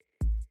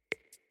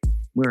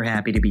We're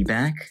happy to be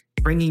back,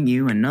 bringing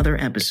you another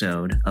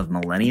episode of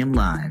Millennium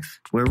Live,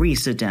 where we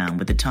sit down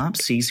with the top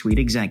C-suite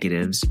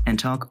executives and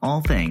talk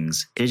all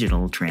things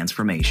digital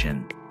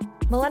transformation.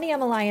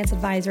 Millennium Alliance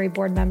Advisory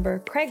Board member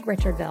Craig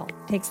Richardville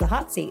takes the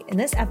hot seat in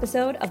this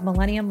episode of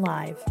Millennium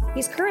Live.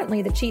 He's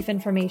currently the Chief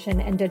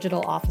Information and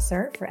Digital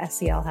Officer for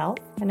SCL Health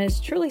and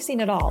has truly seen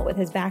it all with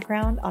his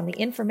background on the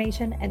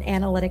information and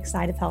analytics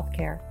side of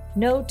healthcare.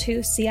 No two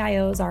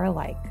CIOs are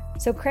alike.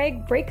 So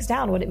Craig breaks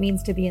down what it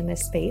means to be in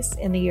this space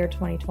in the year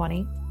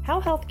 2020,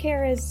 how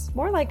healthcare is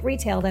more like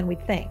retail than we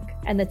think,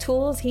 and the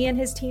tools he and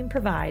his team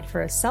provide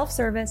for a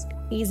self-service,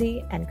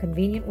 easy, and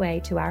convenient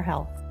way to our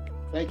health.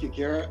 Thank you,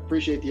 Kara.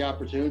 Appreciate the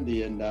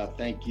opportunity, and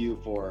thank you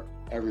for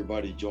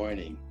everybody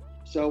joining.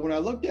 So when I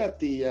looked at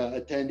the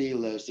attendee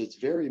list, it's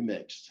very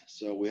mixed.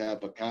 So we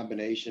have a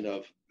combination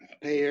of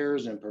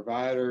payers and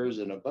providers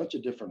and a bunch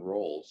of different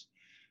roles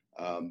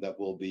that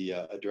we'll be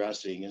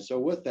addressing. And so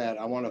with that,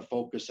 I want to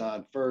focus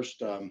on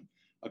first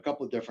a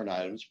couple of different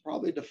items,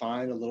 probably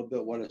define a little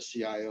bit what a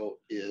CIO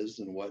is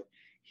and what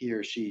he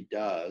or she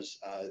does.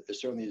 It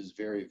certainly is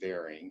very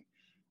varying.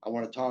 I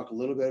want to talk a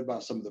little bit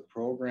about some of the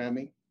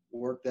programming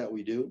work that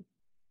we do,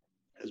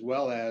 as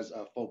well as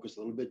focus a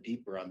little bit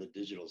deeper on the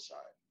digital side.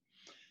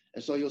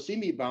 And so you'll see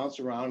me bounce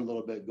around a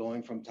little bit,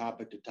 going from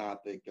topic to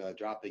topic,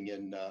 dropping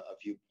in a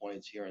few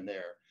points here and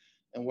there.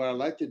 And what I'd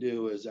like to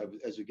do is,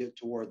 as we get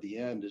toward the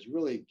end, is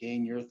really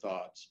gain your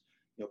thoughts.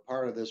 You know,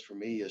 part of this for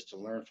me is to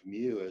learn from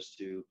you as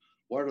to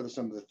what are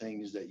some of the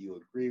things that you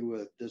agree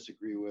with,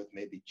 disagree with,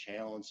 maybe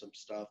challenge some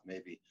stuff,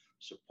 maybe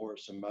support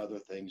some other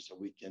things, so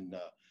we can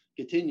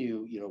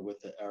continue,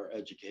 with our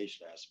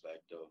education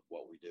aspect of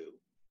what we do.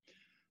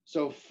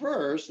 So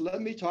first,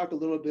 let me talk a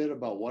little bit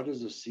about what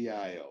is a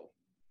CIO.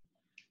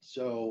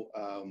 So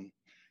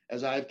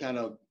as I've kind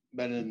of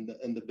been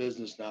in the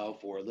business now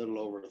for a little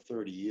over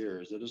 30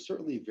 years, it is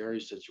certainly very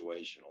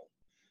situational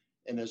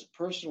and is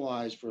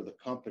personalized for the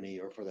company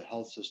or for the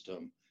health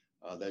system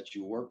that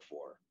you work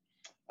for.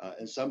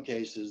 In some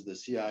cases, the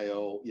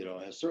CIO,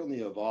 has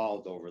certainly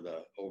evolved over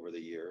the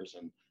years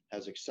and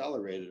has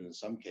accelerated in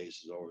some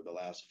cases over the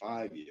last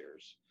 5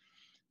 years.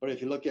 But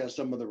if you look at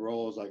some of the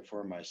roles, like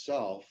for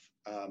myself,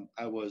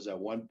 I was at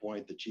one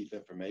point the Chief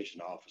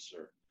Information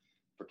Officer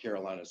for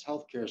Carolina's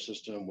healthcare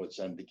system, which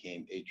then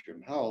became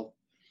Atrium Health,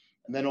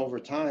 and then over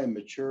time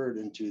matured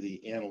into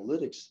the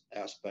analytics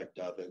aspect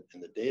of it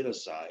and the data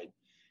side,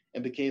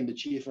 and became the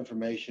Chief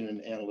Information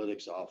and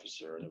Analytics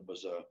Officer. And it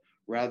was a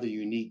rather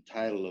unique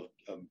title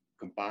of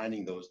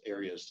combining those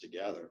areas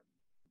together.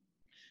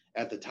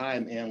 At the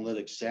time,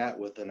 analytics sat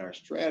within our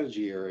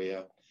strategy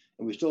area,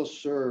 and we still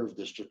served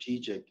the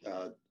strategic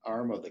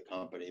arm of the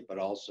company, but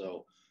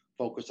also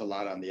focused a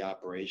lot on the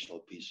operational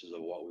pieces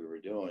of what we were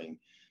doing,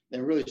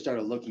 and really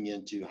started looking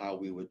into how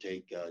we would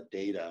take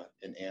data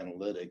and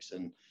analytics.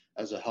 And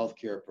as a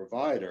healthcare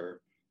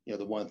provider,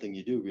 the one thing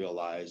you do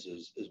realize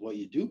is what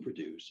you do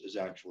produce is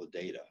actual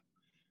data.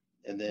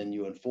 And then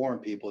you inform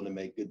people to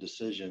make good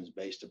decisions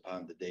based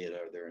upon the data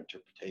or their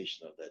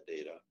interpretation of that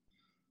data.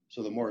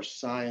 So the more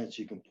science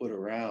you can put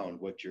around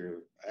what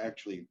you're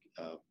actually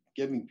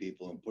giving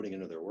people and putting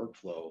into their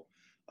workflow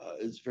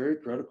is very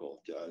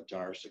critical to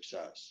our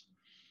success.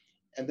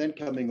 And then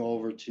coming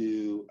over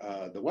to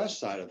the west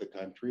side of the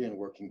country and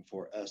working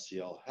for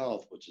SCL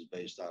Health, which is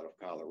based out of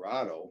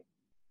Colorado,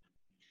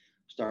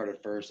 started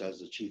first as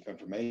the Chief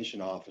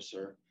Information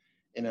Officer,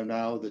 and am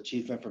now the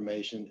Chief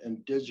Information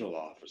and Digital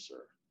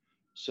Officer.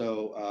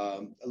 So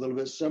a little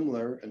bit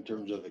similar in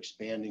terms of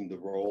expanding the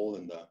role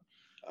and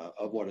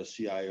of what a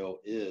CIO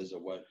is or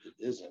what it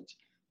isn't,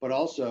 but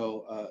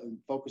also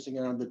focusing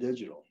on the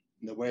digital.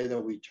 And the way that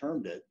we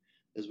termed it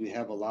is we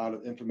have a lot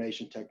of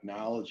information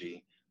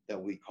technology that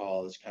we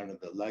call as kind of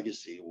the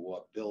legacy of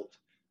what built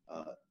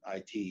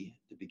IT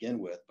to begin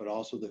with, but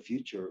also the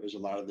future is a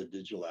lot of the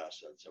digital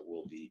assets that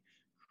we'll be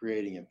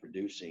creating and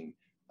producing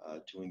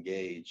to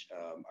engage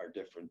our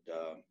different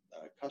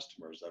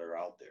customers that are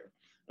out there.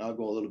 And I'll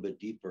go a little bit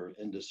deeper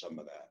into some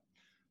of that.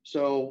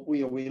 So when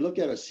you look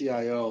at a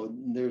CIO,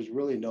 there's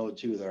really no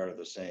two that are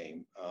the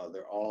same.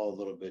 They're all a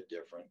little bit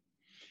different.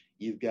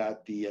 You've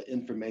got the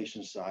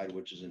information side,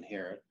 which is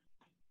inherent,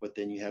 but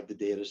then you have the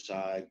data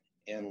side,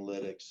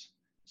 analytics.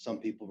 Some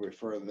people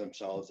refer to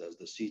themselves as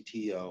the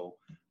CTO,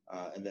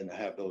 and then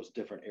have those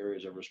different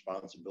areas of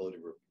responsibility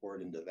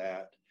report into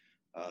that.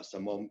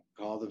 Some of them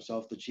call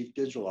themselves the Chief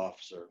Digital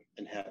Officer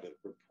and have it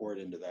report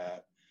into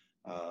that.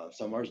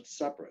 Some are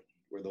separate,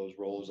 where those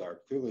roles are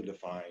clearly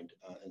defined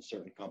in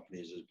certain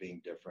companies as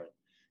being different.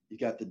 You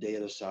got the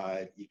data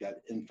side, you got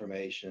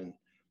information,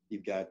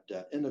 you've got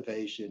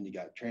innovation, you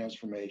got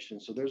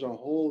transformation. So there's a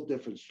whole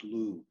different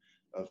slew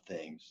of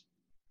things.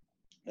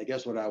 I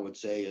guess what I would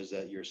say is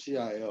that your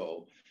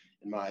CIO,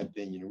 in my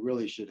opinion,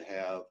 really should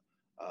have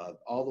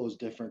all those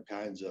different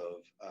kinds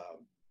of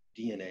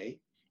DNA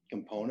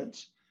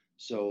components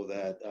so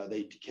that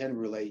they can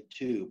relate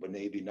to, but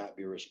maybe not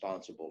be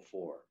responsible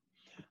for.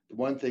 The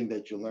one thing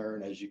that you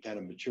learn as you kind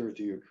of mature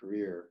through your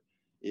career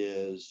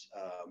is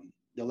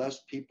the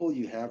less people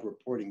you have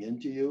reporting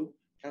into you,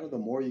 kind of the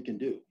more you can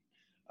do.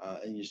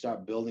 and you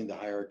start building the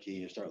hierarchy,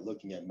 you start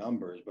looking at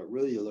numbers, but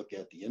really you look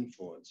at the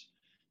influence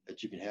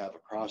that you can have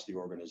across the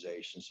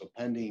organization. So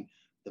pending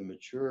the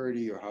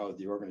maturity or how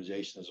the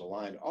organization is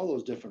aligned, all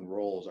those different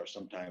roles are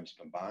sometimes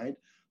combined,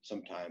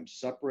 sometimes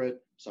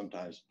separate,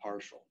 sometimes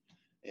partial.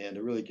 And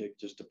it really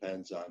just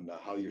depends on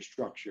how you're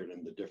structured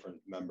and the different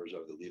members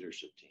of the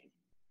leadership team.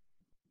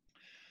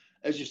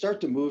 As you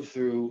start to move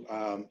through,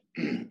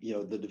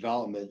 the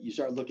development, you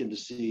start looking to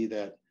see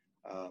that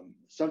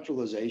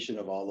centralization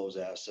of all those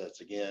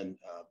assets, again,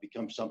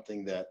 becomes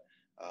something that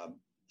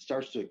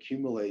starts to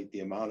accumulate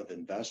the amount of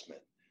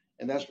investment.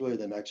 And that's really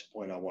the next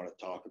point I want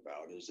to talk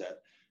about, is that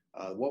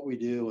what we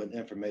do in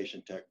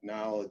information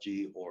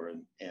technology or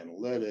in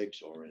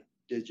analytics or in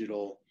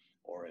digital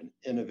or in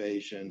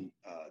innovation,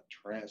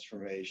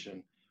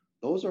 transformation,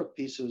 those are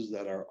pieces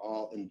that are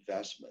all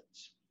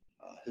investments.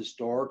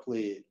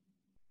 Historically,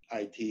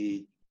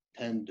 IT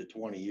 10 to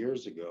 20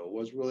 years ago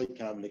was really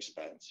kind of an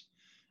expense.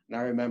 And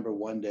I remember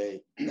one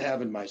day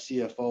having my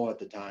CFO at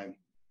the time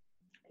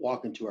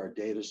walk into our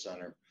data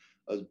center,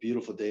 a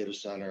beautiful data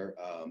center,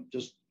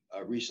 just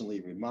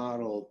recently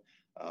remodeled.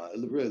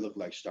 It really looked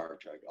like Star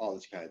Trek, all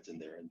this kinds in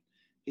there. And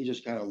he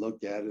just kind of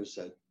looked at it and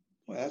said,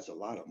 well, that's a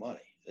lot of money.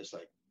 It's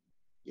like,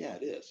 yeah,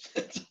 it is.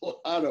 It's a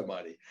lot of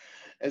money.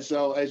 And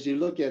so as you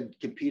look at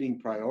competing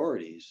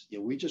priorities,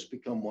 we just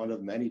become one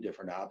of many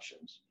different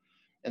options.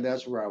 And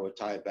that's where I would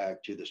tie it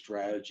back to the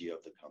strategy of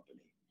the company.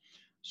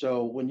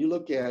 So when you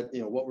look at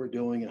what we're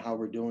doing and how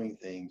we're doing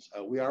things,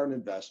 we are an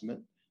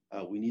investment.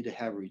 We need to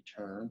have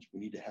returns. We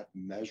need to have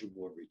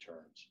measurable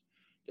returns.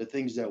 The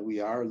things that we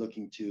are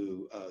looking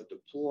to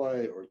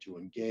deploy or to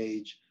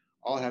engage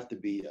all have to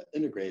be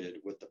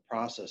integrated with the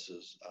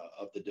processes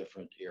of the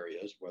different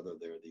areas, whether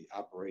they're the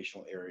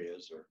operational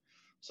areas or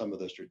some of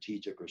the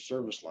strategic or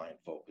service line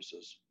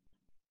focuses.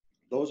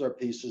 Those are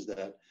pieces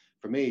that,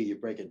 for me, you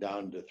break it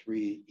down into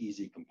three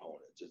easy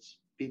components. It's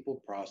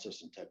people,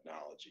 process, and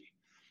technology.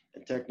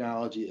 And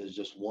technology is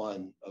just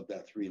one of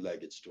that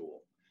three-legged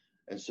stool.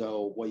 And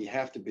so what you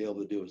have to be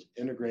able to do is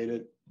integrate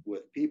it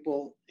with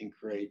people and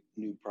create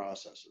new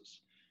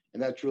processes.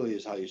 And that truly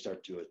is how you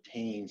start to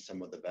attain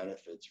some of the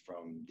benefits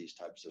from these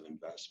types of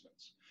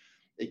investments.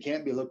 It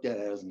can't be looked at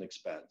as an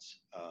expense.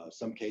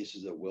 Some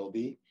cases it will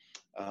be,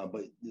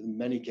 but in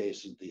many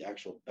cases, the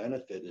actual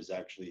benefit is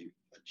actually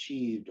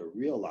achieved or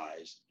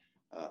realized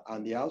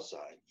on the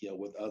outside,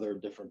 with other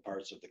different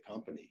parts of the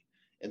company.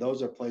 And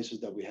those are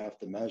places that we have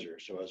to measure.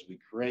 So as we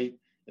create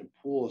and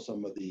pool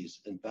some of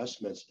these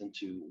investments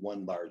into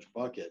one large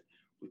bucket,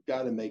 we've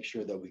got to make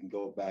sure that we can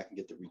go back and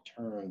get the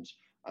returns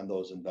on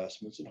those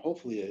investments and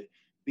hopefully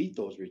beat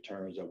those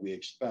returns that we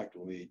expect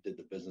when we did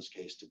the business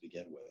case to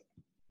begin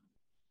with.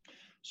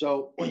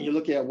 So when you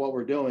look at what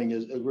we're doing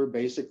is we're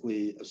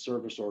basically a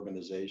service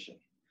organization.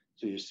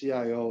 So your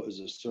CIO is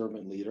a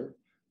servant leader,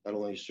 not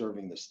only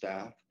serving the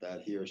staff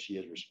that he or she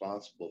is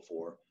responsible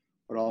for,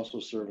 but also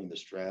serving the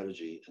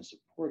strategy and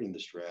supporting the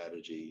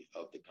strategy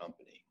of the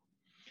company.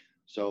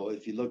 So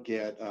if you look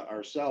at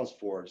ourselves,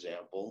 for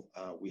example,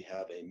 we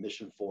have a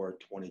Mission Forward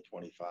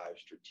 2025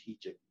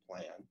 strategic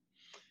plan.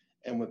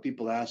 And when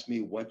people ask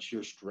me, what's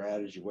your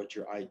strategy, what's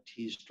your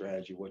IT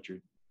strategy, what's your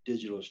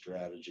digital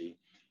strategy,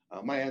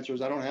 my answer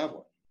is I don't have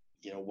one.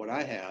 What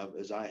I have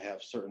is I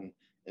have certain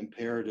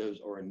imperatives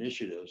or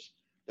initiatives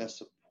that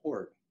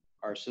support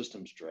our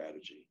system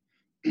strategy.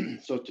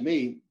 So to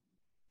me,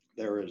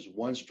 there is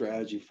one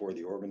strategy for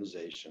the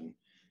organization,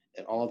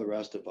 and all the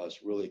rest of us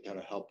really kind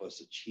of help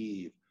us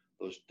achieve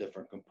those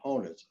different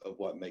components of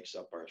what makes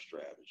up our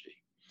strategy.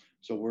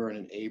 So we're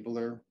an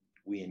enabler,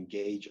 we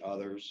engage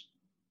others,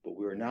 but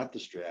we're not the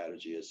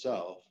strategy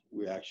itself.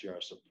 We actually are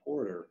a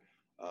supporter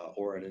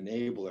or an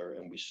enabler,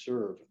 and we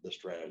serve the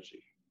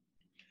strategy.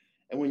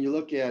 And when you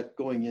look at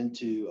going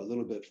into a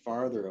little bit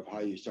farther of how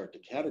you start to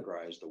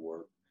categorize the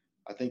work,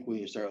 I think when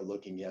you start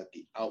looking at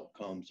the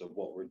outcomes of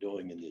what we're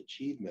doing and the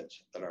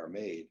achievements that are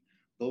made,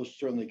 those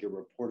certainly get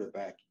reported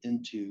back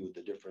into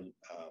the different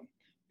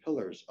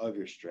pillars of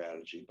your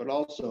strategy. But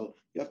also,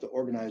 you have to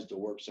organize the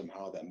work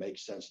somehow that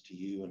makes sense to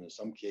you, and in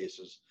some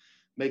cases,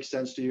 makes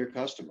sense to your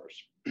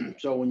customers.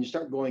 So when you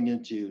start going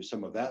into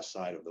some of that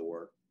side of the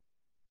work,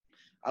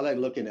 I like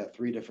looking at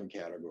three different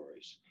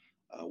categories.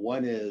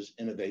 One is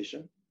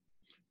innovation.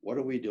 What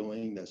are we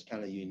doing that's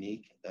kind of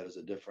unique, that is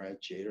a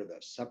differentiator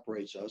that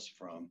separates us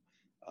from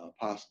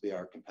possibly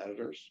our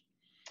competitors?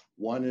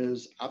 One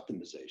is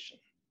optimization.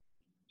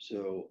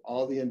 So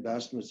all the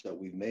investments that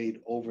we've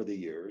made over the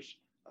years,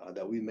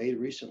 that we made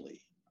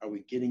recently, are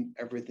we getting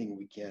everything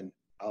we can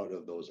out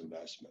of those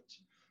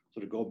investments?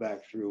 So to go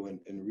back through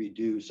and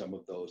redo some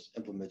of those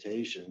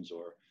implementations,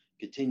 or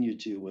continue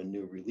to when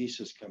new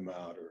releases come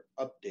out or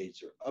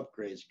updates or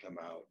upgrades come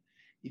out,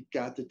 you've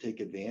got to take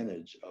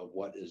advantage of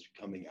what is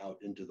coming out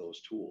into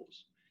those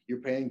tools. You're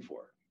paying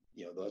for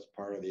it. That's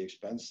part of the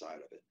expense side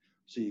of it.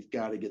 So you've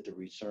got to get the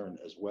return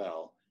as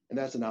well. And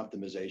that's an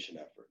optimization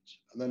effort.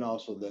 And then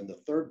also the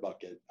third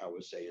bucket, I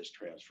would say, is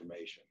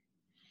transformation.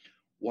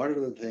 What are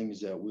the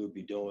things that we'll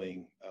be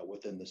doing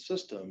within the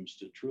systems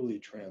to truly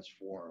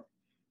transform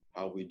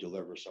how we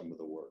deliver some of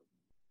the work?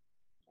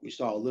 We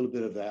saw a little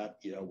bit of that,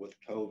 with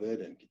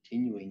COVID and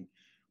continuing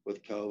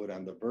with COVID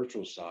on the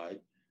virtual side.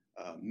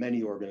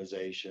 Many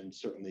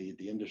organizations, certainly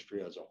the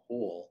industry as a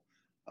whole,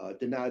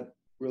 did not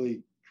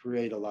really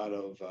create a lot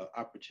of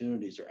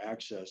opportunities or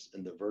access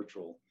in the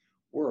virtual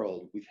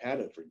world. We've had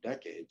it for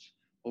decades,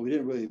 but we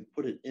didn't really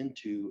put it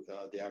into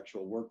the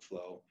actual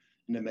workflow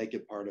and to make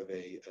it part of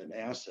an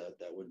asset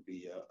that would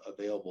be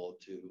available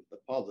to the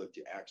public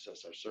to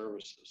access our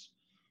services.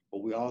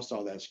 But we all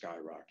saw that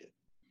skyrocket.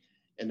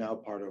 And now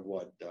part of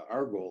what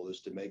our goal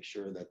is to make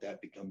sure that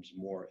that becomes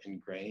more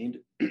ingrained.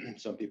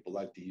 Some people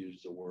like to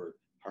use the word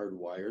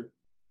hardwired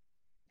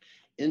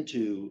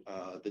into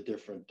the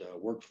different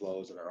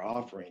workflows and our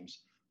offerings,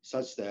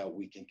 such that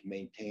we can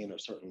maintain a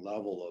certain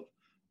level of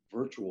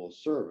virtual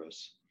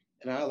service.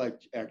 And I like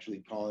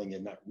actually calling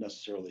it not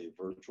necessarily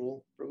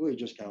virtual, but really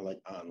just kind of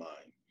like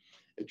online.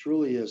 It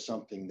truly is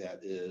something that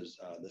is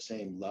the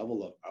same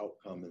level of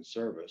outcome and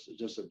service. It's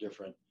just a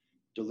different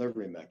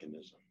delivery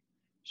mechanism.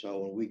 So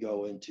when we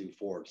go into,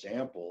 for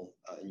example,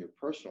 in your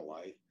personal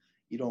life,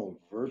 you don't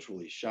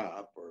virtually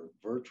shop or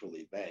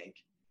virtually bank.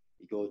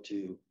 You go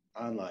to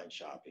online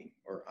shopping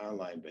or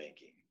online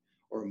banking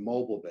or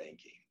mobile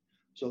banking.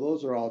 So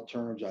those are all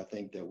terms I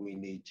think that we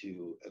need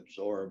to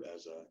absorb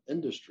as an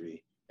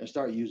industry and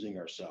start using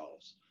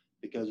ourselves,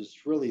 because it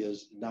really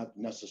is not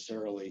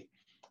necessarily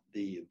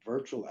the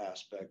virtual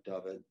aspect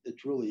of it.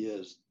 It really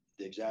is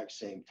the exact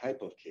same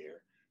type of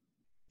care.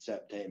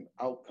 Same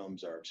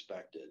outcomes are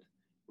expected.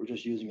 We're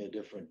just using a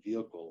different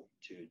vehicle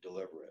to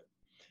deliver it.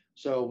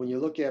 So when you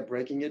look at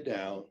breaking it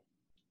down,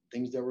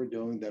 things that we're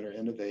doing that are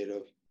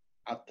innovative,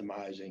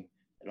 optimizing,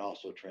 and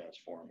also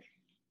transforming.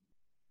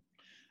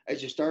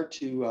 As you start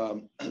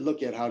to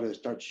look at how to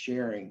start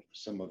sharing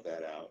some of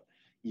that out,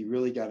 you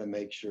really got to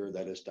make sure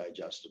that it's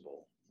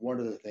digestible. One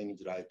of the things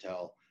that I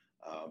tell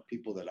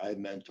people that I've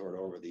mentored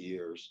over the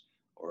years,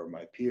 or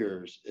my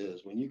peers,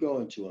 is when you go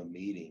into a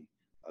meeting,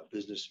 a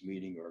business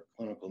meeting or a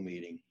clinical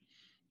meeting,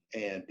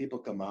 and people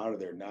come out of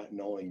there not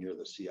knowing you're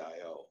the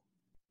CIO,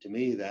 to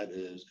me, that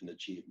is an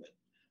achievement.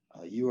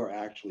 You are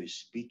actually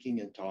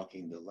speaking and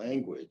talking the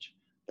language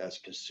that's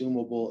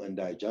consumable and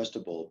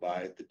digestible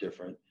by the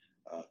different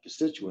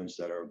constituents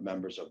that are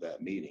members of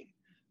that meeting.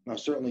 Now,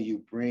 certainly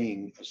you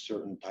bring a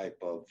certain type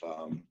of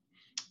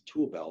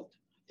tool belt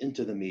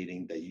into the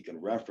meeting that you can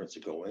reference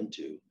and go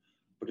into.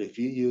 But if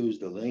you use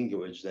the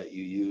language that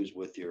you use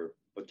with your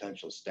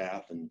potential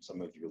staff and some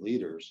of your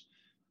leaders,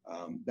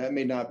 that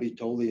may not be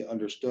totally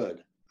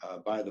understood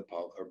by the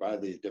public or by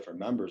the different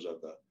members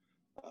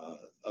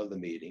of the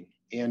meeting,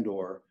 and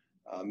or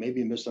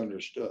maybe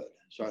misunderstood.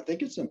 So I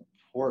think it's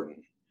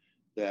important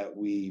that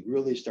we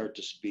really start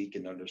to speak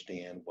and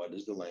understand what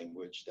is the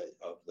language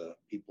of the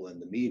people in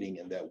the meeting,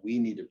 and that we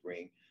need to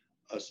bring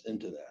us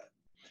into that.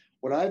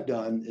 What I've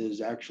done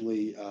is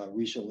actually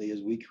recently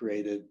is we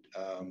created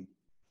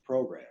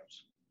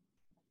programs.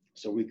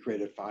 So we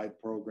created 5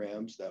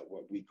 programs that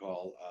what we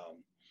call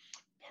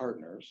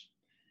partners,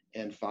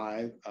 and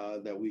 5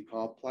 that we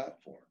call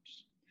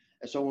platforms.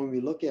 And so when we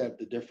look at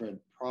the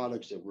different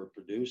products that we're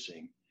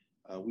producing,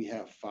 we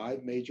have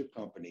 5 major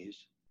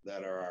companies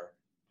that are our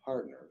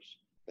partners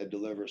that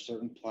deliver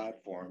certain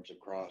platforms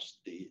across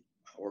the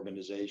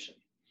organization.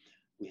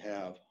 We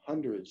have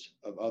hundreds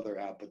of other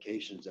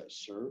applications that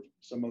serve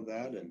some of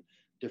that and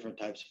different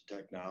types of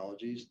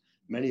technologies,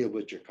 many of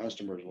which your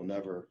customers will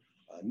never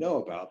know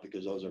about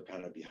because those are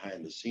kind of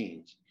behind the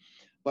scenes.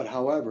 But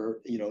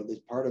however, this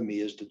part of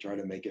me is to try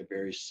to make it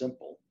very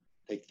simple,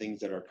 take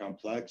things that are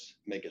complex,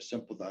 make it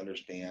simple to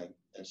understand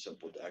and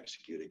simple to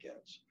execute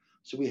against.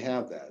 So we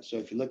have that. So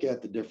if you look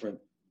at the different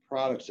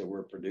products that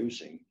we're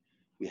producing,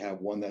 we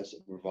have one that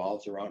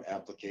revolves around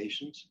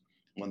applications,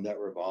 one that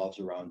revolves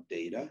around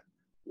data,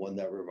 one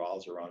that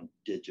revolves around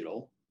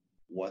digital,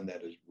 one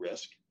that is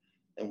risk,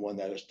 and one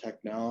that is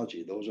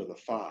technology. Those are the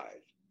 5.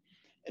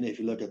 And if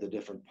you look at the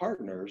different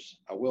partners,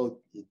 I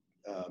will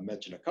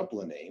mention a couple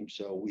of names.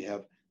 So we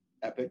have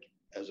Epic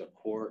as a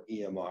core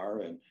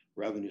EMR and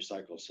revenue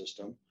cycle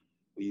system.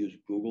 We use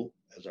Google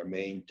as our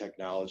main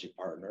technology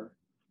partner,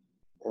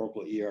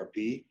 Oracle ERP.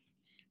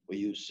 We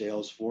use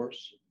Salesforce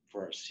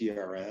for our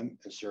CRM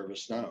and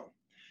ServiceNow.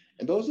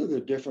 And those are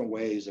the different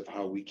ways of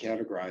how we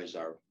categorize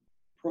our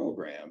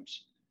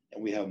programs.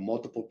 And we have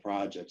multiple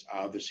projects,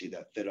 obviously,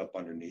 that fit up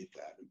underneath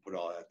that and put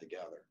all that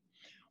together.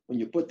 When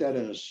you put that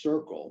in a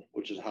circle,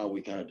 which is how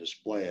we kind of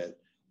display it,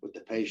 with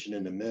the patient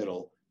in the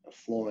middle and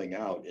flowing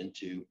out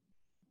into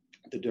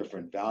the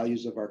different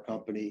values of our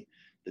company,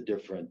 the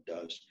different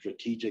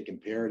strategic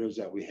imperatives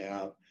that we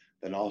have,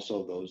 then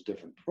also those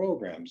different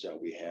programs that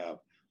we have,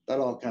 that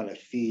all kind of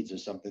feeds in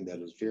something that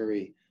is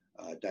very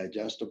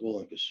digestible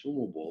and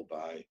consumable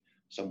by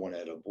someone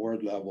at a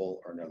board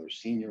level or another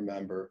senior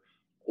member,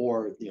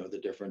 or the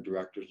different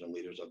directors and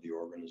leaders of the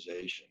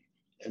organization,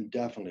 and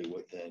definitely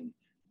within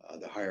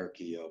the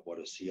hierarchy of what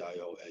a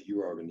CIO at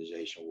your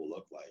organization will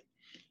look like.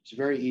 It's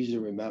very easy to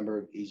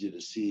remember, easy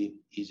to see,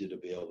 easy to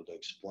be able to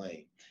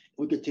explain.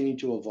 We continue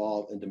to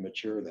evolve and to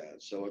mature that.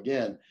 So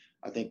again,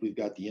 I think we've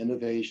got the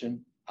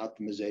innovation,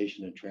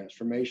 optimization, and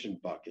transformation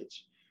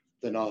buckets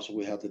Then also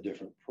we have the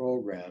different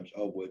programs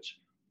of which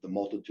the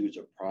multitudes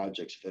of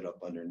projects fit up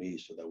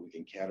underneath so that we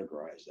can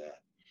categorize that.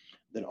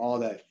 Then all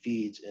that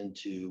feeds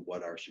into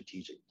what our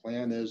strategic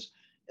plan is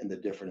and the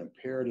different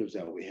imperatives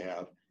that we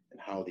have and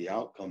how the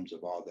outcomes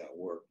of all that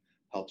work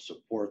help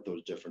support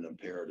those different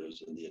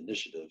imperatives and the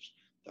initiatives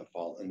that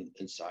fall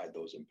inside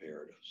those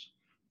imperatives.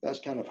 That's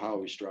kind of how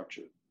we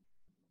structure.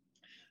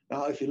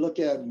 Now, if you look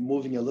at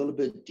moving a little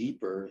bit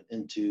deeper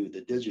into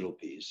the digital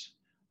piece,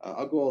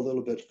 I'll go a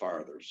little bit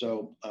farther.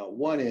 So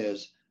one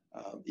is,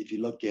 if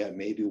you look at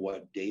maybe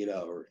what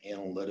data or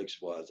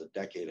analytics was a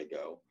decade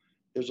ago,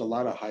 there's a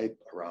lot of hype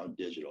around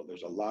digital.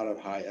 There's a lot of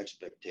high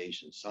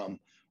expectations. Some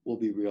will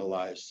be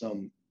realized,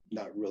 some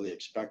not really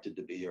expected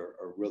to be, or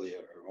really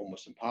are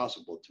almost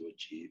impossible to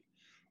achieve.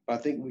 But I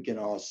think we can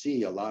all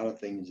see a lot of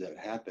things that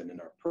happen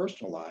in our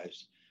personal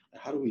lives. And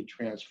how do we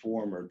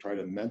transform or try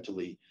to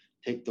mentally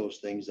take those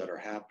things that are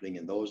happening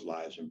in those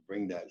lives and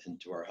bring that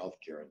into our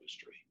healthcare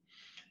industry?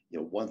 You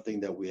know, one thing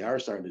that we are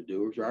starting to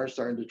do is we are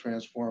starting to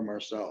transform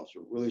ourselves.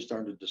 We're really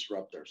starting to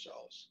disrupt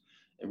ourselves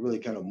and really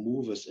kind of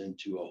move us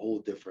into a whole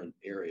different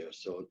area.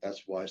 So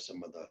that's why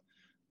some of the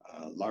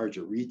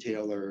larger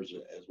retailers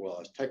as well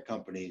as tech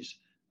companies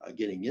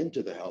getting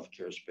into the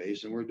healthcare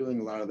space, and we're doing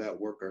a lot of that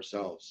work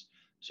ourselves.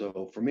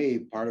 So for me,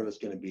 part of it's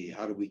going to be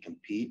how do we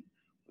compete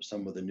with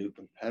some of the new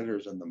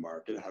competitors in the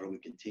market? How do we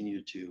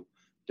continue to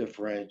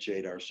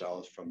differentiate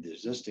ourselves from the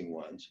existing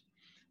ones?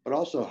 But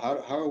also, how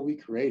are we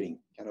creating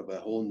kind of a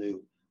whole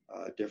new,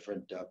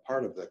 different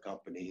part of the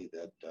company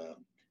that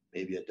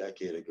maybe a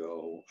decade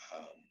ago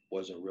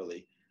wasn't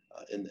really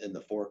in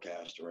the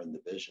forecast or in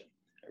the vision,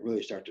 and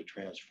really start to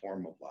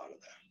transform a lot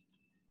of that.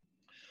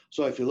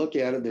 So if you look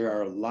at it, there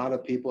are a lot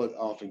of people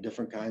offering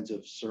different kinds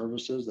of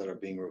services that are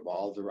being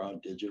revolved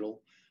around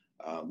digital,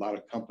 a lot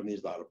of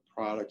companies, a lot of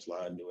products, a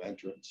lot of new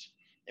entrants.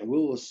 And we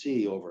will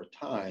see over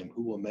time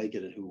who will make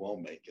it and who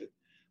won't make it.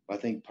 But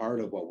I think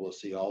part of what we'll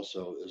see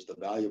also is the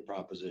value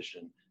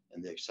proposition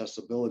and the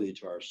accessibility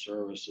to our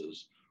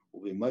services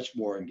will be much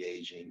more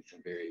engaging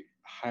and very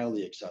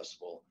highly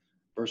accessible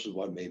versus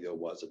what maybe it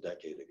was a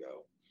decade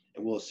ago.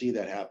 And we'll see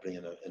that happening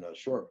in a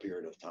short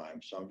period of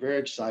time. So I'm very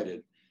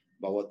excited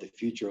about what the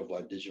future of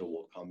what digital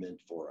will come in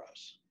for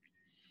us.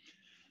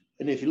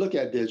 And if you look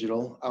at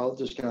digital, I'll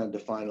just kind of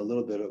define a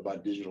little bit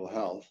about digital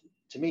health.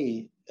 To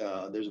me,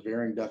 there's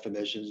varying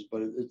definitions,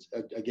 but it's,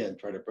 again,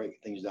 try to break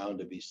things down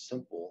to be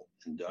simple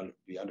and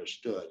be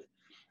understood.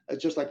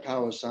 It's just like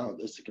how it sounds.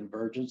 It's the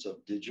convergence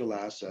of digital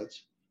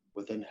assets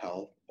within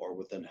health or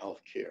within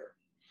healthcare.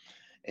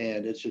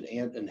 And it should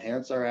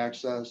enhance our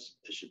access.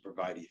 It should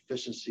provide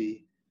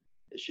efficiency.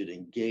 It should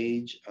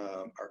engage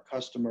our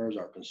customers,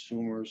 our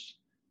consumers.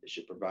 It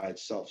should provide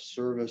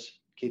self-service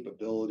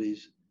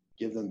capabilities,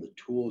 give them the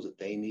tools that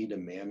they need to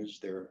manage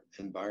their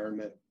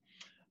environment,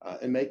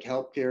 and make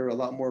healthcare a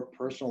lot more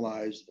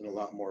personalized and a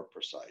lot more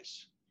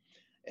precise.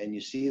 And you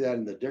see that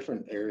in the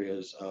different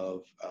areas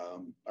of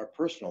our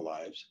personal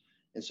lives.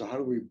 And so how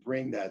do we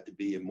bring that to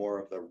be more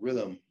of the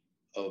rhythm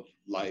of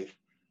life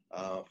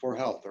for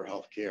health or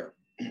healthcare?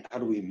 How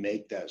do we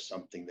make that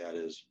something that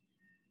is,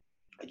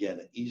 again,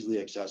 easily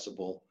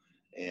accessible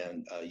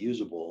and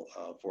usable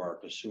for our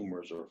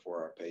consumers or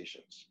for our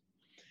patients?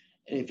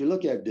 And if you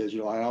look at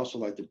digital, I also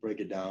like to break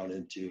it down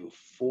into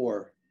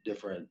 4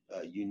 different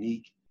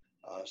unique,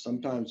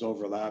 sometimes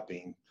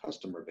overlapping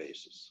customer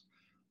bases.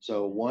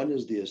 So one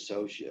is the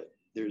associate.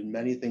 There's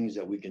many things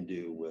that we can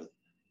do with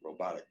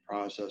robotic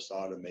process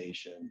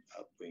automation,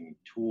 bringing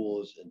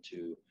tools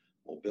into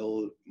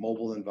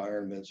mobile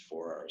environments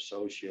for our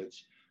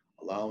associates,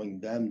 allowing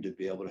them to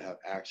be able to have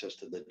access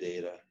to the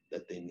data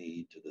that they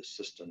need, to the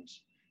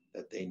systems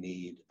that they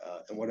need,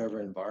 in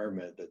whatever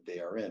environment that they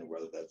are in,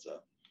 whether that's a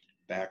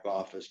back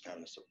office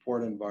kind of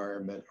support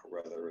environment,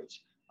 or whether it's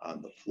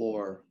on the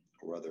floor,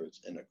 or whether it's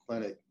in a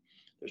clinic.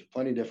 There's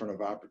plenty different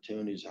of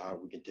opportunities how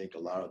we can take a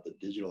lot of the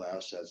digital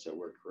assets that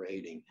we're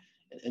creating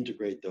and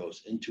integrate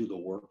those into the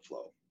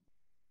workflow.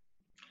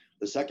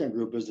 The second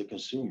group is the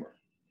consumer.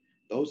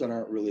 Those that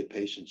aren't really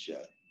patients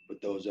yet,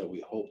 but those that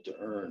we hope to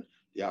earn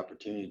the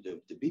opportunity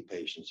to be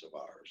patients of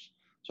ours.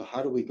 So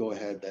how do we go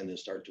ahead then and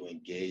start to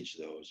engage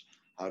those?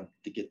 How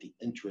to get the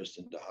interest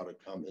into how to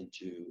come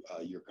into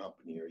your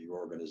company or your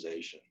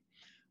organization?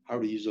 How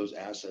to use those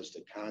assets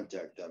to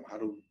contact them? How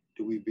do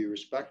we be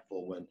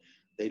respectful when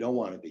they don't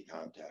want to be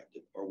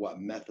contacted, or what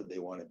method they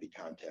want to be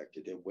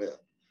contacted with?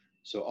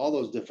 So all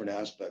those different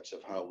aspects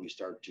of how we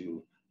start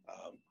to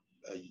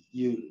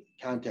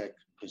contact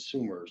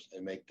consumers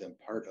and make them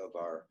part of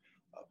our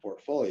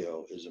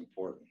portfolio is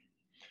important.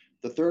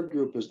 The third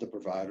group is the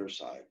provider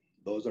side,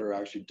 those that are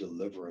actually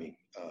delivering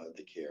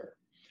the care.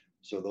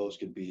 So those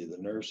could be the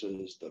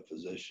nurses, the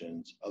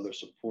physicians, other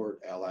support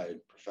allied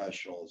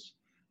professionals,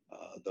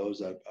 those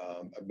that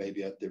are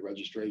maybe at the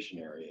registration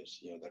areas,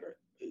 that are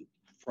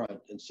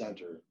front and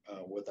center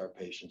with our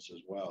patients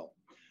as well.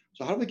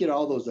 So how do we get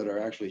all those that are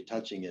actually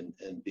touching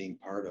and being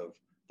part of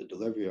the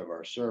delivery of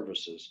our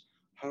services?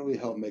 How do we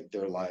help make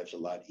their lives a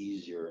lot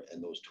easier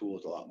and those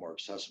tools a lot more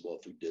accessible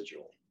through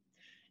digital?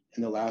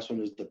 And the last one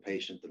is the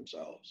patient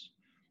themselves.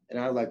 And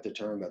I like the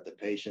term that the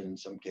patient in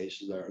some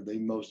cases are the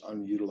most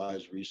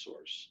unutilized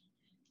resource.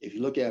 If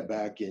you look at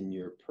back in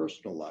your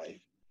personal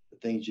life, the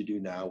things you do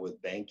now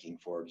with banking,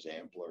 for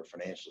example, or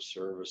financial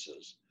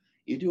services,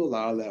 you do a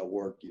lot of that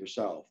work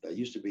yourself. That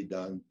used to be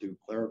done through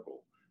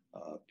clerical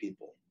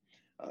people.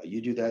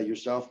 You do that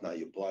yourself now.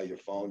 You pull out your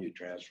phone, you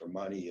transfer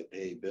money, you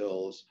pay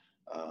bills,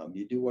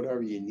 you do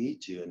whatever you need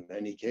to in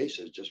many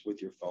cases just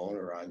with your phone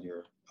or on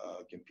your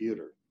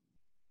computer.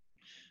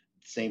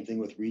 Same thing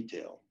with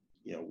retail.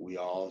 We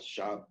all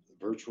shop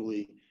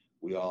virtually.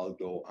 We all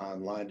go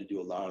online to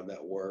do a lot of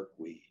that work.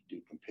 We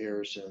do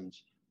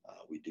comparisons.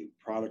 We do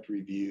product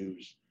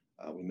reviews.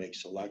 We make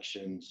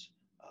selections.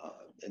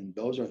 And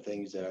those are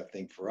things that I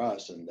think for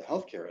us in the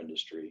healthcare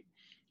industry,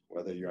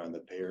 whether you're on the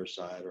payer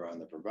side or on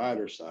the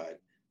provider side,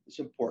 it's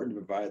important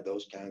to provide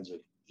those kinds of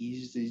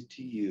easy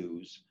to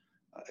use,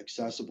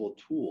 accessible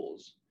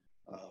tools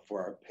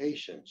for our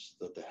patients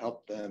to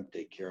help them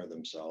take care of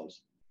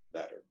themselves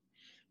better.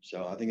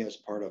 So I think that's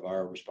part of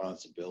our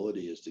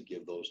responsibility is to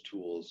give those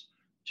tools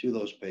to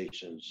those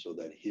patients so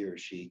that he or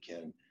she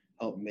can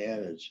help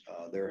manage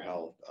their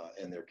health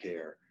and their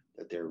care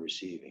that they're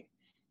receiving.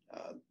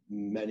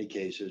 Many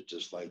cases,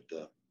 just like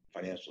the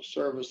financial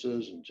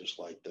services and just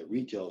like the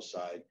retail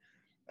side,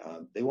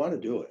 they want to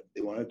do it.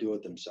 They want to do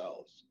it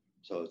themselves.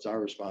 So it's our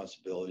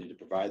responsibility to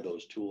provide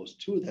those tools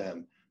to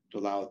them to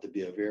allow it to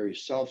be a very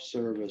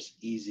self-service,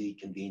 easy,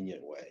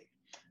 convenient way.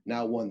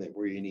 Not one that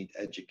where you need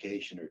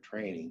education or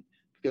training,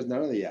 because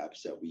none of the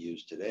apps that we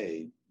use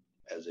today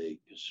as a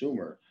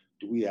consumer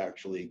do we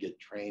actually get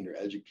trained or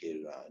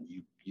educated on.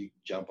 You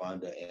jump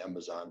onto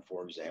Amazon,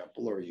 for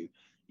example, or you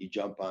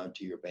jump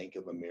onto your Bank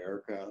of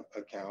America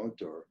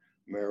account or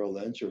Merrill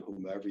Lynch or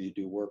whomever you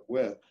do work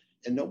with,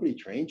 and nobody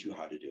trains you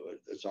how to do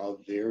it. It's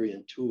all very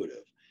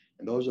intuitive.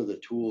 And those are the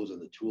tools and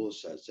the tool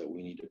sets that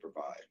we need to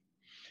provide.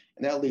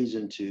 And that leads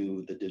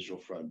into the digital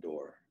front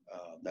door.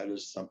 That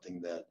is something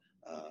that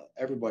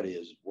everybody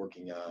is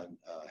working on,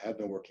 have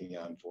been working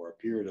on for a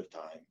period of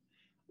time.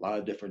 A lot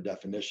of different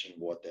definitions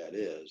of what that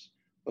is.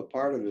 But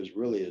part of it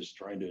is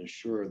trying to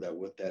ensure that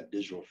with that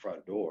digital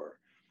front door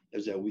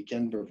is that we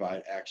can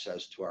provide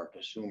access to our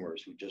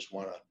consumers who just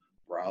want to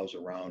browse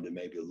around and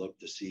maybe look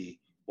to see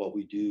what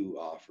we do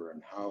offer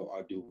and how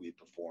do we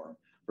perform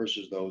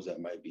versus those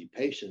that might be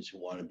patients who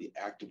want to be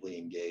actively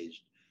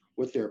engaged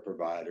with their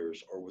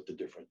providers or with the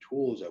different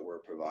tools that we're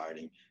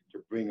providing to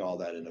bring all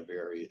that in a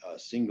very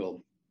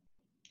single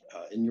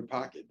in your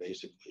pocket,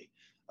 basically,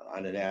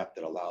 on an app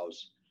that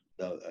allows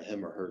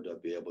him or her to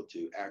be able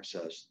to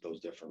access those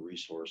different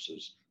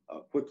resources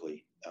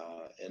quickly,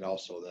 and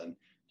also then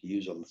to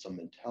use some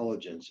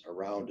intelligence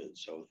around it.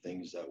 So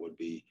things that would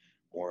be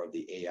more of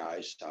the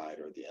AI side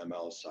or the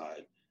ML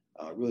side,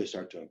 really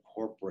start to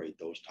incorporate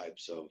those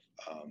types of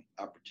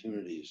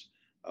opportunities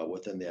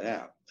within that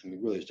app, and we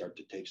really start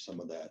to take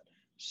some of that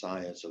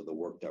science of the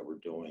work that we're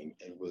doing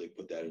and really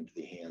put that into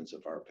the hands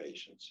of our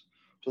patients.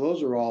 So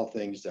those are all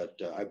things that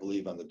I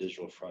believe on the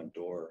digital front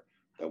door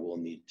that we'll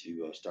need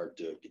to start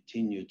to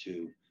continue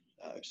to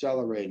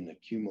accelerate and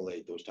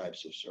accumulate those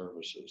types of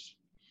services.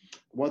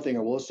 One thing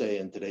I will say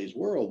in today's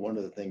world, one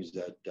of the things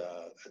that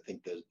I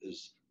think that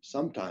is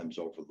sometimes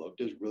overlooked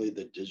is really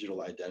the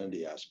digital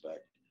identity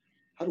aspect.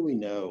 How do we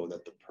know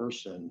that the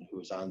person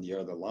who is on the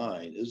other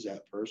line is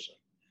that person?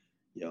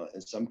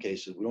 In some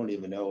cases, we don't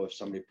even know if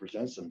somebody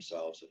presents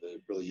themselves, if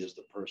it really is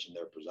the person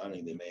they're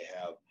presenting. They may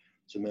have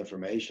some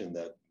information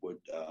that would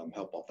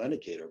help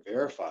authenticate or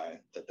verify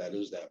that that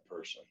is that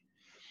person.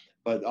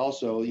 But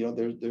also,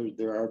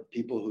 there are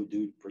people who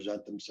do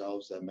present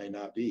themselves that may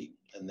not be.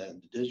 And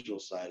then the digital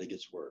side, it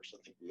gets worse. I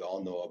think we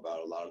all know about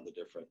a lot of the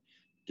different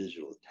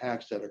digital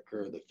attacks that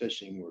occur, the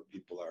phishing, where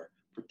people are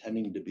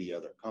pretending to be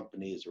other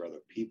companies or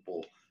other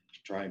people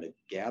trying to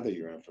gather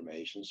your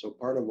information. So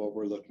part of what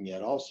we're looking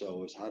at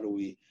also is how do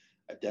we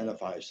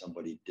identify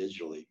somebody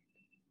digitally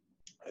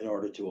in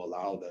order to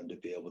allow them to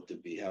be able to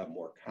have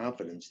more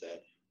confidence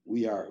that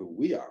we are who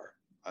we are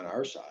on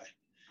our side,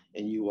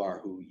 and you are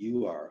who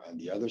you are on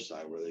the other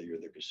side, whether you're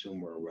the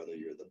consumer or whether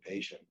you're the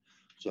patient,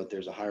 so that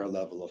there's a higher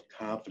level of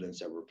confidence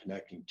that we're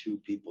connecting two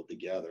people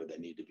together that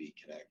need to be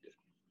connected.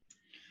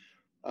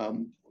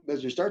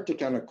 As we start to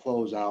kind of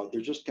close out,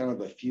 there's just kind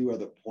of a few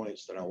other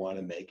points that I want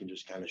to make and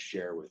just kind of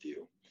share with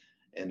you.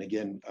 And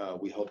again,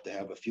 we hope to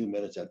have a few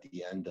minutes at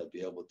the end to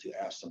be able to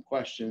ask some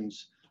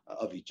questions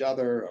of each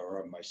other or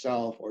of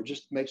myself, or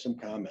just make some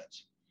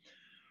comments.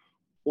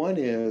 One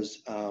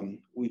is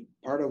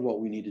part of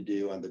what we need to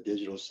do on the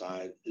digital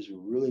side is we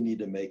really need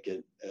to make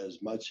it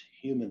as much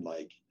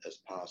human-like as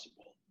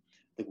possible.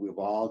 I think we've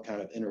all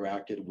kind of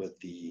interacted with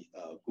the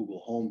Google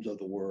Homes of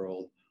the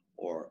world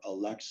or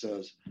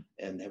Alexas,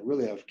 and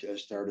have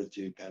started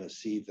to kind of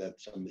see that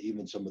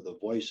even some of the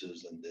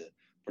voices and the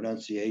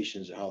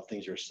pronunciations and how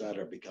things are said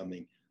are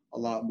becoming a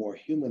lot more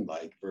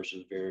human-like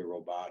versus very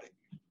robotic.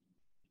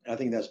 And I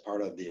think that's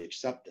part of the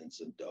acceptance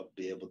and to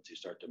be able to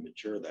start to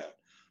mature that.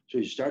 So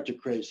you start to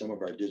create some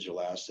of our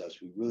digital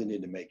assets, we really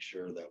need to make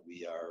sure that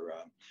we are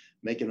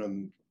making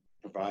them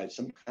provide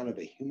some kind of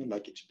a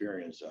human-like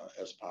experience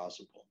as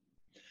possible.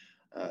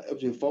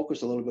 If we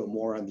focus a little bit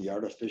more on the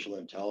artificial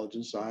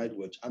intelligence side,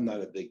 which I'm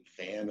not a big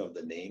fan of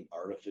the name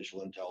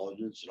artificial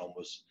intelligence, it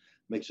almost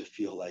makes it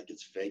feel like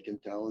it's fake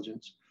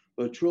intelligence,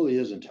 but it truly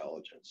is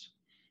intelligence.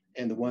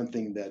 And the one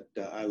thing that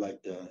I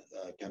like to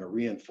kind of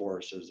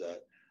reinforce is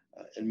that,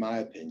 in my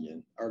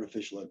opinion,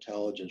 artificial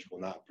intelligence will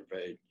not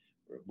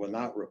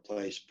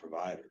replace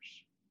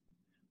providers,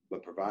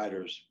 but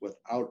providers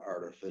without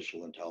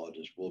artificial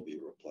intelligence will be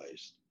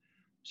replaced.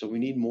 So we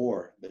need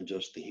more than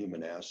just the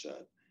human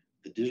asset.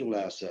 The digital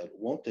asset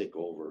won't take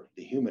over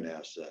the human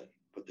asset,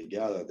 but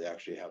together they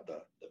actually have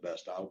the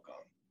best outcome.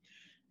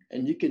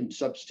 And you can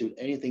substitute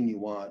anything you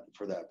want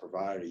for that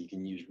provider. You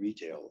can use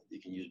retail, you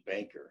can use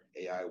banker.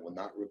 AI will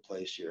not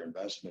replace your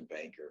investment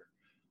banker,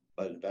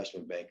 but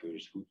investment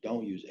bankers who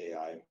don't use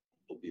AI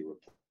will be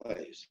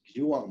replaced. Because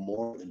you want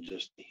more than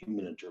just the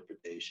human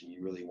interpretation.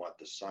 You really want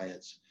the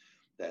science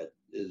that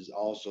is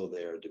also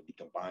there to be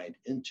combined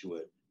into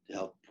it to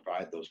help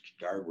provide those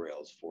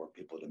guardrails for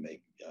people to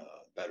make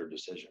better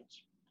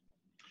decisions.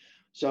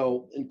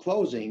 So in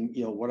closing,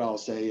 what I'll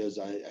say is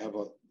I have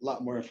a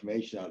lot more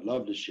information I'd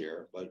love to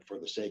share, but for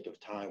the sake of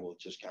time, we'll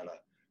just kind of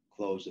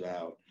close it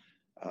out.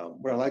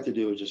 What I'd like to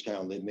do is just kind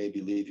of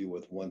maybe leave you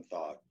with one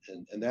thought,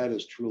 and that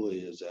is truly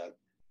is that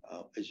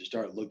as you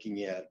start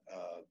looking at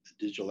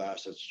the digital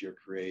assets you're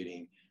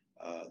creating,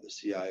 the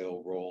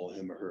CIO role,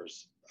 him or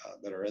hers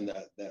that are in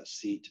that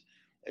seat,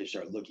 as you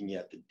start looking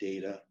at the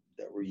data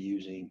that we're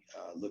using,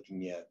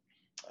 looking at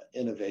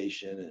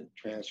innovation and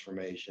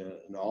transformation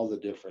and all the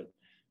different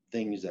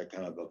things that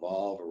kind of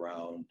evolve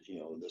around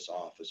this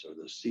office or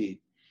this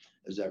seat,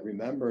 is that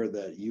remember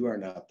that you are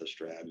not the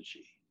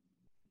strategy.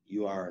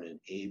 You are an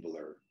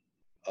enabler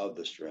of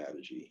the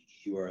strategy.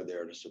 You are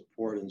there to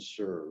support and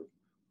serve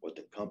what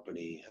the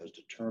company has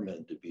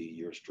determined to be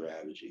your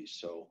strategy.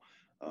 So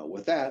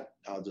with that,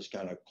 I'll just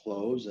kind of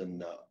close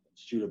and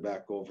shoot it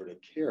back over to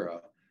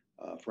Kara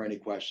for any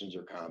questions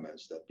or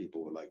comments that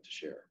people would like to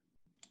share.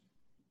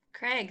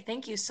 Craig,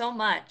 thank you so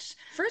much.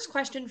 First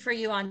question for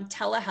you on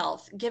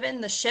telehealth.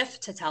 Given the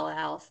shift to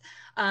telehealth,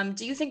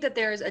 do you think that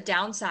there's a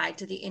downside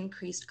to the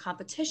increased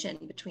competition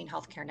between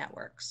healthcare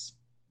networks?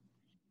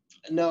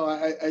 No,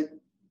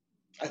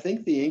 I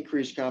think the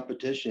increased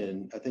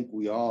competition, I think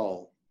we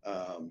all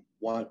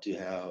want to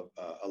have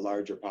a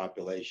larger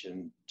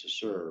population to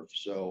serve.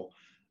 So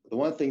the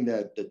one thing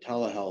that the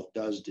telehealth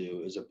does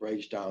do is it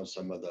breaks down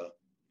some of the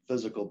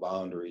physical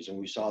boundaries. And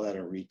we saw that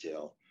in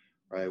retail,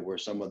 right? Where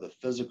some of the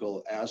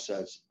physical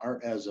assets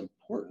aren't as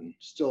important,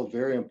 still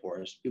very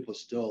important. People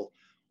still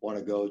want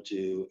to go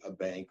to a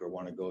bank or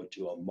want to go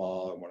to a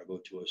mall or want to go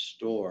to a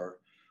store,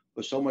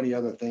 but so many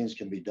other things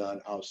can be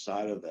done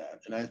outside of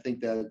that. And I think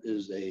that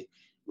is a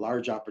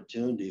large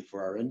opportunity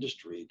for our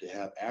industry to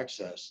have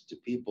access to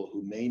people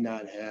who may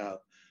not have,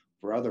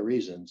 for other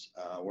reasons,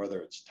 whether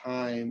it's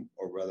time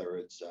or whether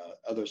it's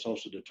other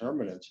social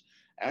determinants,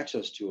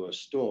 access to a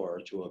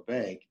store, to a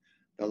bank,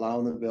 that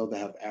allow them to be able to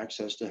have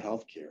access to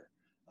healthcare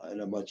in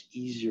a much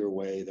easier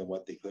way than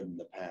what they could in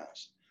the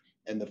past.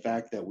 And the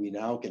fact that we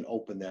now can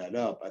open that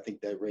up, I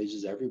think that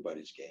raises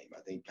everybody's game.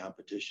 I think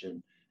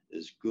competition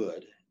is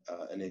good.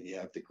 And if you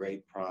have the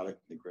great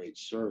product, the great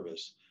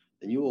service,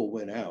 then you will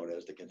win out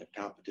as the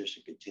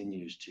competition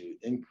continues to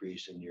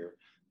increase and your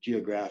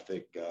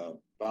geographic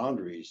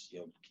boundaries,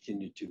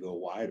 continue to go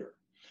wider.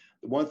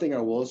 The one thing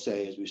I will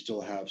say is we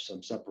still have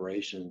some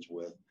separations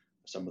with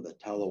some of the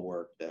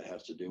telework that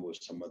has to do with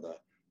some of the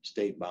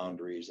state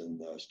boundaries and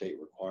the state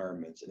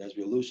requirements. And as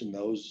we loosen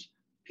those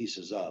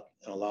pieces up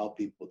and allow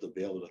people to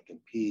be able to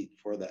compete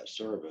for that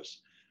service,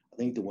 I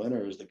think the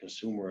winner is the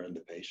consumer and the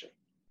patient.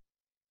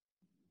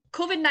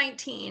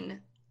 COVID-19,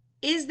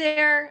 is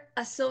there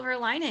a silver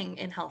lining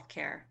in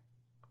healthcare?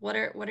 What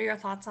are your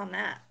thoughts on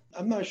that?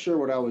 I'm not sure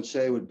what I would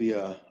say would be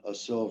a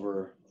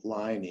silver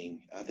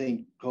lining. I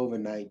think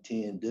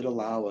COVID-19 did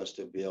allow us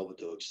to be able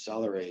to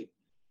accelerate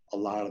a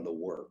lot of the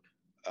work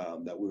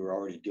that we were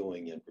already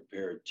doing and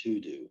prepared to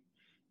do.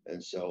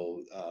 And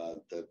so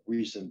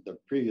the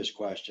previous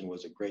question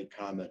was a great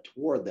comment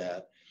toward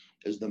that,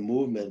 is the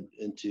movement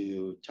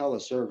into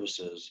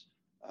teleservices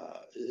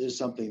is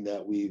something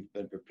that we've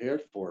been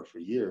prepared for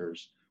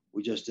years.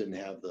 We just didn't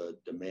have the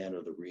demand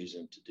or the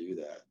reason to do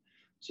that.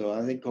 So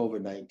I think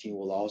COVID-19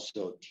 will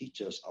also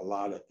teach us a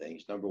lot of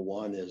things. Number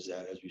one is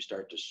that as we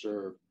start to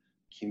serve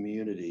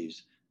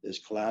communities, this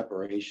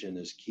collaboration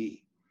is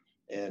key.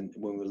 And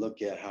when we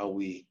look at how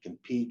we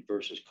compete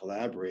versus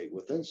collaborate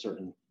within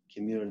certain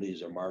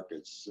communities or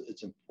markets,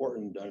 it's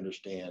important to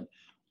understand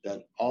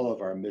that all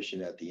of our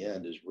mission at the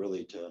end is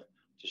really to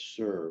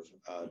serve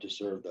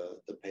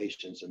the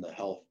patients and the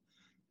health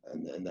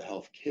and the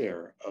health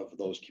care of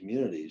those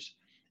communities.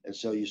 And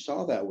so you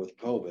saw that with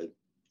COVID,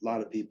 a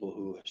lot of people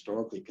who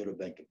historically could have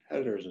been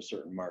competitors in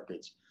certain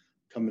markets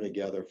coming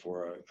together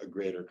for a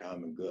greater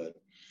common good.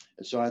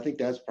 And so I think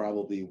that's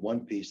probably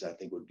one piece I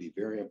think would be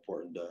very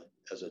important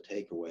as a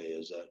takeaway,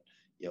 is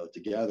that,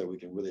 together we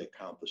can really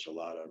accomplish a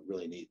lot of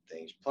really neat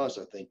things. Plus,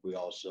 I think we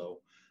also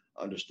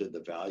understood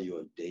the value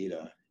of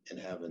data and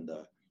having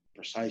the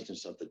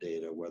preciseness of the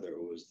data, whether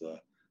it was the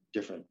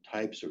different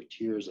types or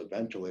tiers of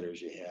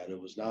ventilators you had. It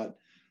was not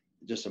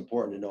just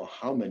important to know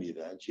how many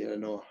events. You had to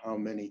know how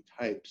many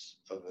types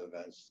of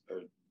events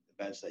or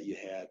events that you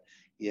had.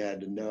 You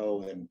had to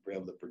know and be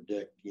able to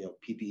predict,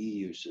 PPE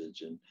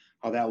usage and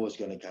how that was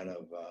going to kind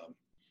of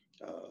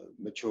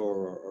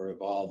mature or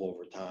evolve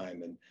over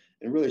time, and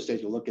really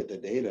start to look at the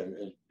data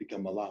and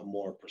become a lot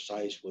more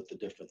precise with the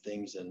different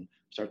things and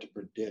start to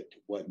predict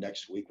what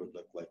next week would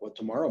look like, what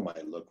tomorrow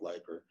might look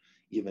like, or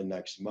even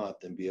next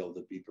month, and be able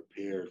to be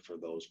prepared for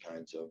those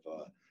kinds of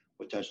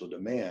potential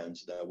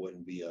demands that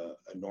wouldn't be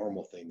a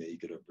normal thing that you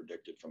could have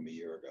predicted from a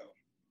year ago.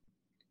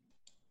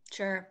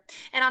 Sure.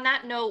 And on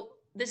that note,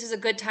 this is a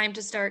good time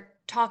to start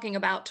talking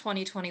about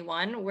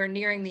 2021. We're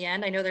nearing the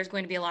end. I know there's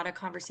going to be a lot of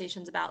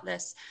conversations about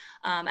this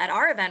at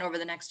our event over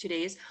the next 2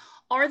 days.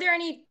 Are there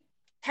any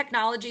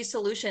technology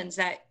solutions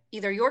that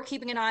either you're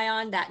keeping an eye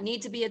on that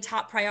need to be a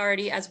top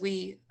priority as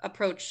we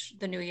approach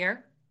the new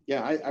year?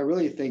 Yeah, I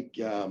really think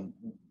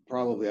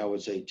probably I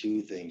would say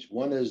two things.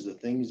 One is the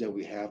things that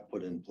we have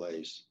put in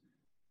place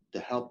to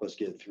help us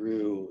get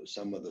through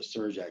some of the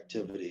surge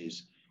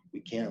activities. We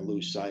can't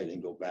lose sight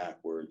and go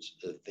backwards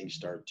if things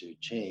start to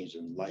change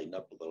and lighten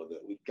up a little bit.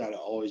 We've got to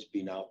always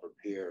be now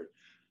prepared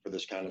for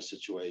this kind of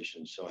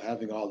situation. So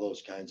having all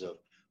those kinds of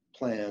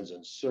plans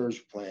and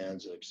surge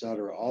plans, et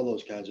cetera, all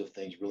those kinds of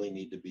things really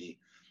need to be,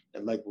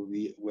 and like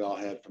we all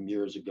had from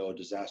years ago,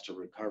 disaster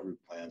recovery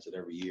plans that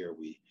every year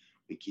we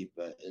keep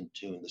in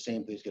tune. The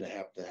same thing's going to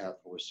happen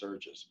with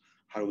surges.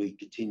 How do we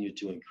continue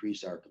to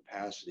increase our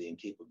capacity and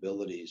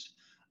capabilities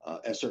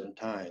at certain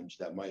times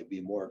that might be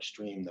more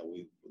extreme than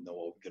we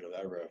could have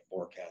ever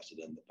forecasted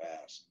in the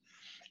past?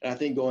 And I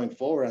think going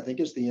forward, I think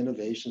it's the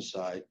innovation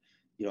side.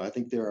 I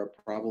think there are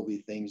probably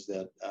things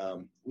that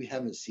we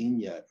haven't seen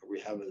yet, or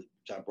we haven't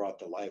brought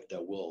to life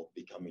that will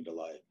be coming to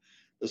life.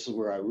 This is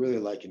where I really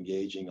like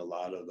engaging a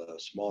lot of the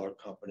smaller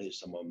companies,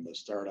 some of them the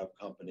startup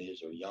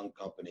companies or young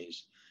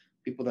companies,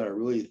 people that are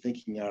really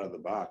thinking out of the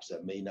box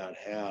that may not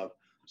have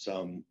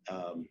some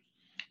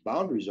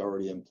boundaries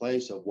already in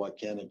place of what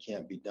can and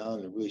can't be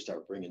done, and really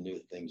start bringing new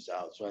things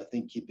out. So I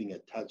think keeping in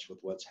touch with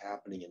what's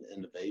happening in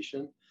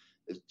innovation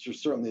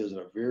certainly is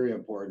a very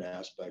important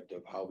aspect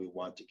of how we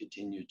want to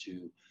continue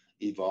to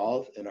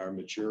evolve in our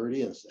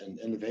maturity. And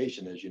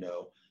innovation, as you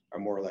know, are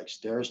more like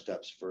stair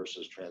steps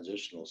versus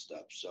transitional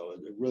steps. So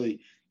it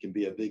really can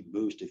be a big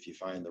boost if you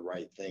find the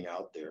right thing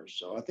out there.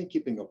 So I think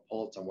keeping a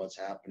pulse on what's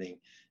happening,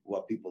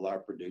 what people are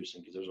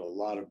producing, because there's a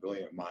lot of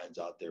brilliant minds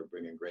out there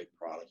bringing great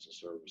products and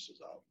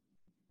services out.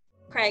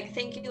 Craig,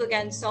 thank you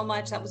again so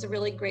much. That was a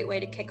really great way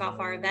to kick off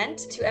our event.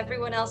 To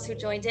everyone else who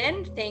joined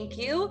in, thank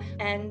you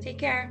and take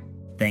care.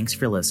 Thanks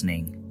for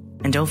listening.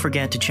 And don't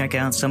forget to check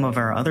out some of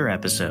our other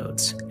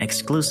episodes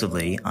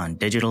exclusively on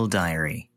Digital Diary.